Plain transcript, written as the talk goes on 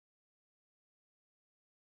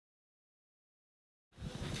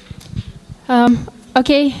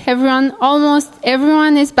Okay, everyone, almost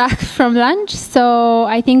everyone is back from lunch, so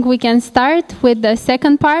I think we can start with the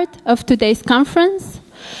second part of today's conference.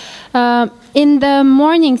 In the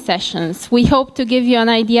morning sessions, we hope to give you an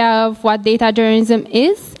idea of what data journalism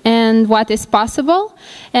is and what is possible.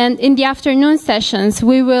 And in the afternoon sessions,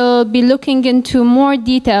 we will be looking into more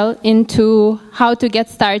detail into how to get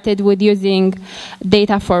started with using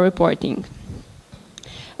data for reporting.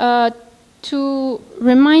 To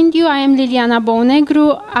remind you, I am Liliana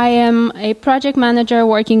Bounegru. I am a project manager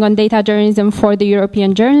working on data journalism for the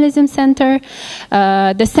European Journalism Center.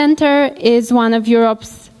 The center is one of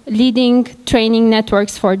Europe's leading training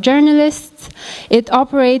networks for journalists. It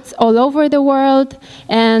operates all over the world,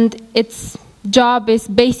 and its job is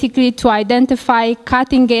basically to identify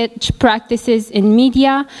cutting-edge practices in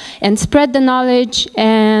media and spread the knowledge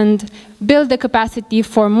and build the capacity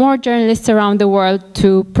for more journalists around the world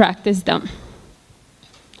to practice them.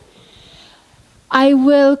 I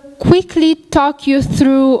will quickly talk you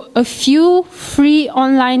through a few free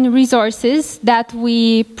online resources that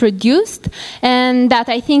we produced and that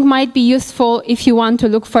I think might be useful if you want to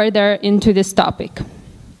look further into this topic.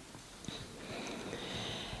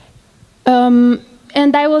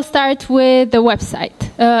 And I will start with the website.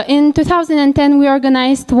 In 2010, we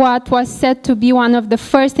organized what was said to be one of the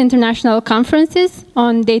first international conferences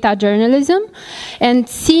on data journalism. And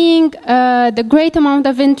seeing the great amount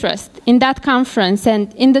of interest in that conference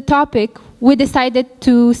and in the topic, we decided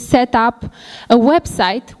to set up a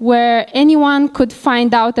website where anyone could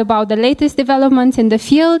find out about the latest developments in the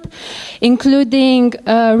field, including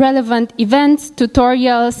relevant events,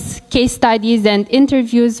 tutorials, case studies, and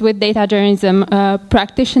interviews with data journalism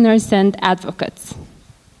practitioners and advocates.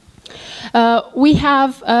 We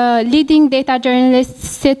have leading data journalists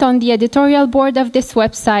sit on the editorial board of this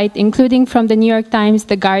website, including from the New York Times,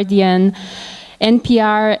 The Guardian,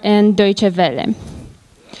 NPR, and Deutsche Welle.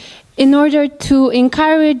 In order to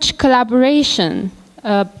encourage collaboration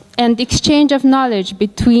and exchange of knowledge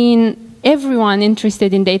between everyone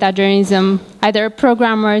interested in data journalism, either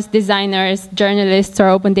programmers, designers, journalists, or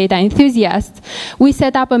open data enthusiasts, we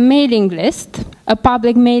set up a mailing list, a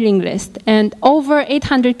public mailing list, and over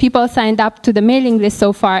 800 people signed up to the mailing list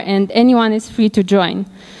so far, and anyone is free to join.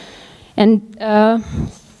 And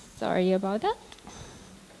sorry about that.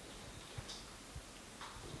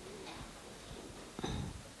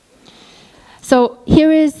 So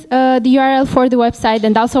here is the URL for the website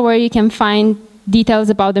and also where you can find details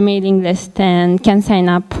about the mailing list and can sign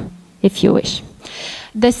up if you wish.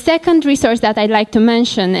 The second resource that I'd like to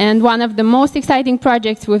mention, and one of the most exciting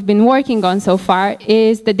projects we've been working on so far,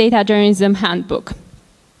 is the Data Journalism Handbook.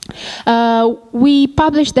 We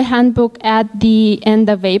published the handbook at the end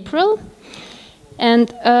of April, and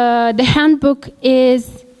the handbook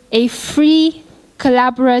is a free,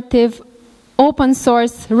 collaborative, open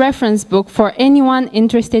source reference book for anyone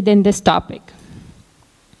interested in this topic.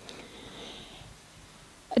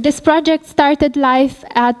 This project started life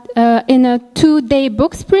in a 2-day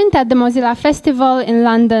book sprint at the Mozilla Festival in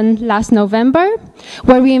London last November,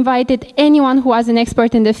 where we invited anyone who was an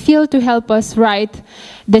expert in the field to help us write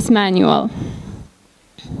this manual.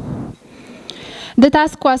 The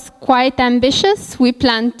task was quite ambitious. We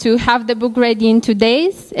planned to have the book ready in 2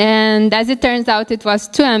 days, and as it turns out, it was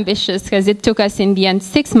too ambitious because it took us in the end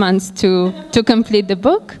 6 months to complete the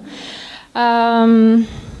book.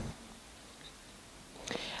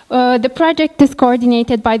 The project is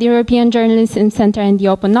coordinated by the European Journalism Center and the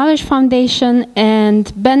Open Knowledge Foundation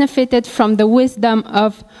and benefited from the wisdom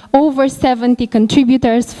of over 70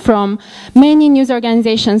 contributors from many news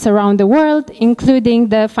organizations around the world, including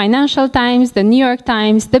the Financial Times, the New York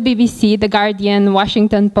Times, the BBC, the Guardian,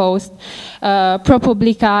 Washington Post,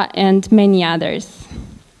 ProPublica, and many others.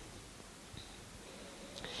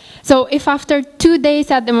 So if after 2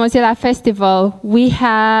 days at the Mozilla Festival, we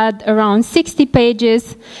had around 60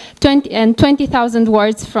 pages and 20,000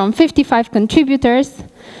 words from 55 contributors,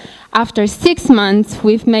 after 6 months,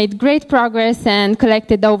 we've made great progress and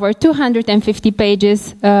collected over 250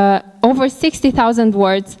 pages, over 60,000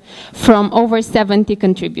 words from over 70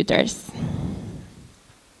 contributors.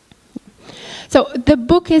 So the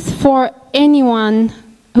book is for anyone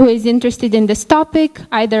who is interested in this topic,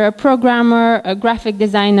 either a programmer, a graphic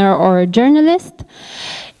designer, or a journalist.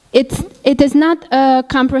 It is not a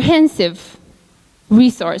comprehensive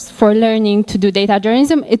resource for learning to do data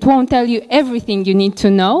journalism. It won't tell you everything you need to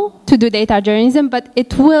know to do data journalism, but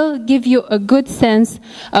it will give you a good sense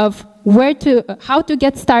of how to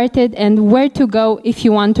get started and where to go if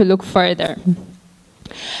you want to look further.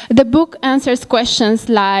 The book answers questions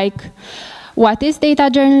like, What is data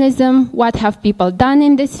journalism? What have people done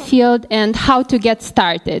in this field? And how to get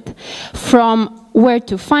started. From where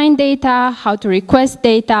to find data, how to request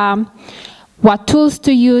data, what tools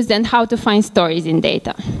to use, and how to find stories in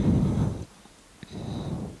data.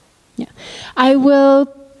 Yeah. I will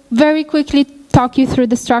very quickly talk you through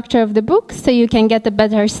the structure of the book so you can get a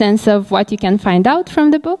better sense of what you can find out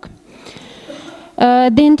from the book.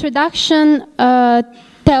 The introduction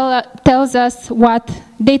tells us what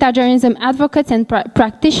data journalism advocates and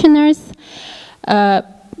practitioners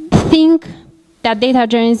think that data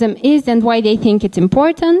journalism is and why they think it's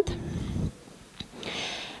important.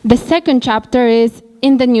 The second chapter is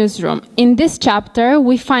in the newsroom. In this chapter,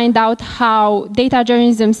 we find out how data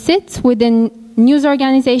journalism sits within news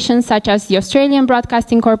organizations such as the Australian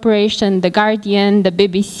Broadcasting Corporation, The Guardian, the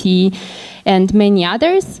BBC, and many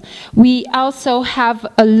others. We also have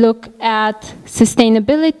a look at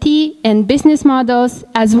sustainability and business models,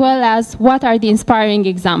 as well as what are the inspiring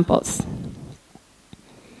examples.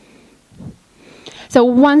 So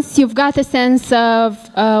once you've got a sense of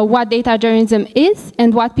what data journalism is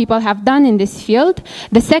and what people have done in this field,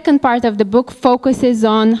 the second part of the book focuses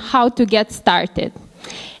on how to get started.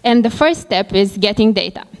 And the first step is getting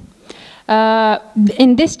data.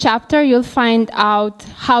 In this chapter, you'll find out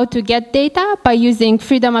how to get data by using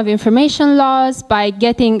freedom of information laws, by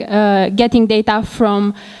getting data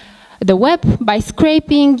from the web, by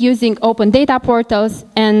scraping, using open data portals,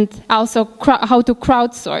 and also how to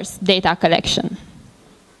crowdsource data collection.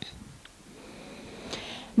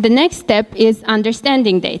 The next step is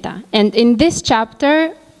understanding data. And in this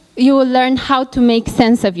chapter, you will learn how to make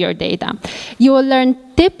sense of your data. You will learn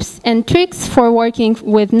tips and tricks for working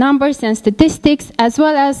with numbers and statistics, as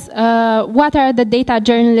well as what are the data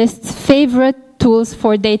journalists' favorite tools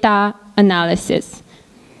for data analysis.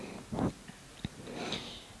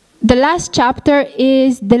 The last chapter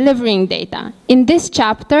is delivering data. In this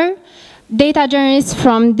chapter, data journalists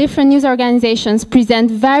from different news organizations present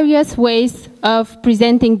various ways of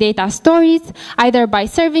presenting data stories, either by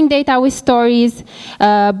serving data with stories,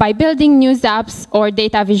 by building news apps, or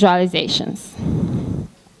data visualizations.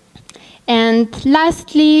 And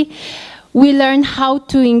lastly, we learn how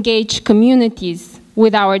to engage communities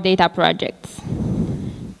with our data projects.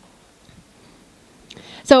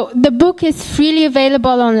 So the book is freely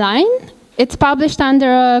available online. It's published under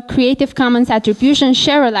a Creative Commons Attribution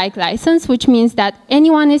Share-alike license, which means that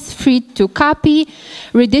anyone is free to copy,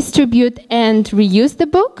 redistribute, and reuse the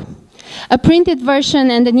book. A printed version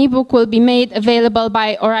and an ebook will be made available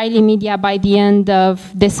by O'Reilly Media by the end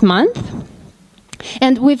of this month.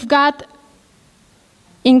 And we've got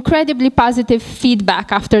incredibly positive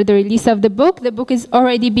feedback after the release of the book. The book is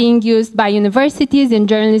already being used by universities in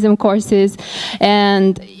journalism courses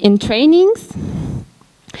and in trainings.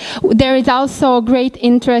 There is also great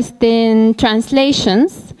interest in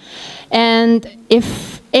translations, and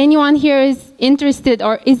if anyone here is interested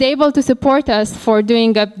or is able to support us for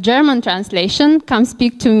doing a German translation, come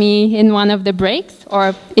speak to me in one of the breaks,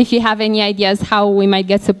 or if you have any ideas how we might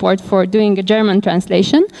get support for doing a German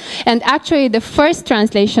translation. And actually, the first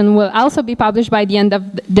translation will also be published by the end of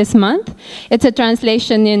this month. It's a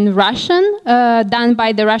translation in Russian, done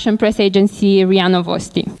by the Russian press agency RIA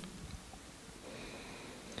Novosti.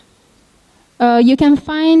 You can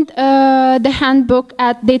find the handbook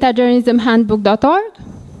at datajournalismhandbook.org,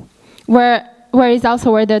 where is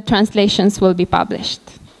also where the translations will be published.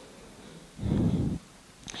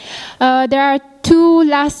 There are two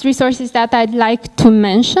last resources that I'd like to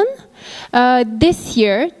mention. This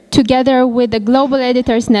year, together with the Global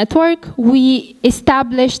Editors Network, we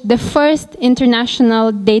established the first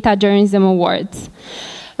International Data Journalism Awards.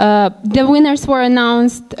 The winners were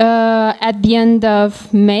announced at the end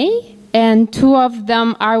of May. And two of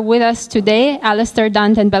them are with us today, Alistair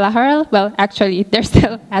Dunt and Bella Hurrell. Well, actually, they're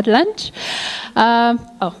still at lunch.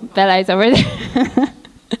 Oh, Bella is over there.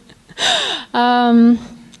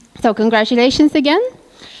 So congratulations again.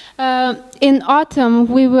 In autumn,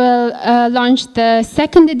 we will launch the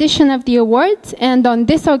second edition of the awards, and on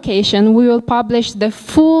this occasion, we will publish the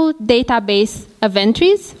full database of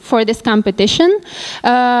entries for this competition.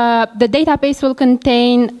 The database will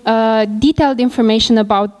contain detailed information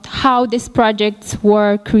about how these projects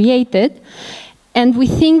were created, and we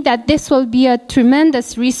think that this will be a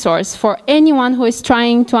tremendous resource for anyone who is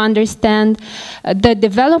trying to understand the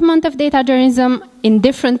development of data journalism in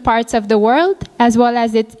different parts of the world, as well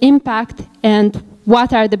as its impact and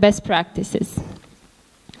what are the best practices.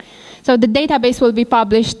 So the database will be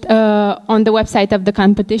published on the website of the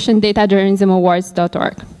competition,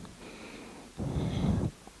 datajournalismawards.org.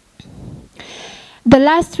 The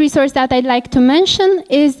last resource that I'd like to mention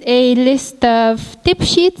is a list of tip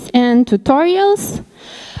sheets and tutorials.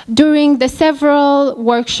 During the several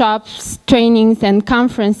workshops, trainings, and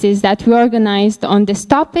conferences that we organized on this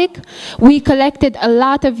topic, we collected a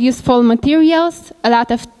lot of useful materials, a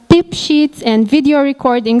lot of tip sheets and video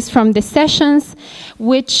recordings from the sessions,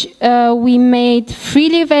 which we made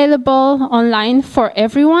freely available online for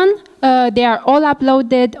everyone. They are all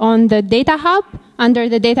uploaded on the Data Hub under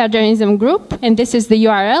the Data.Journalism group, and this is the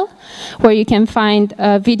URL where you can find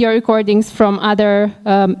video recordings from other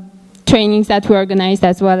trainings that we organized,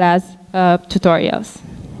 as well as tutorials.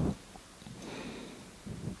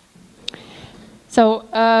 So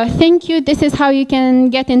thank you. This is how you can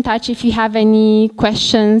get in touch if you have any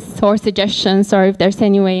questions or suggestions, or if there's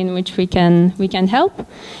any way in which we can help.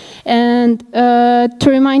 And to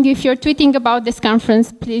remind you, if you're tweeting about this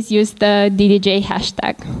conference, please use the DDJ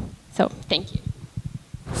hashtag. So thank you.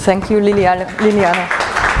 Thank you,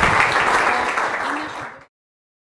 Liliana.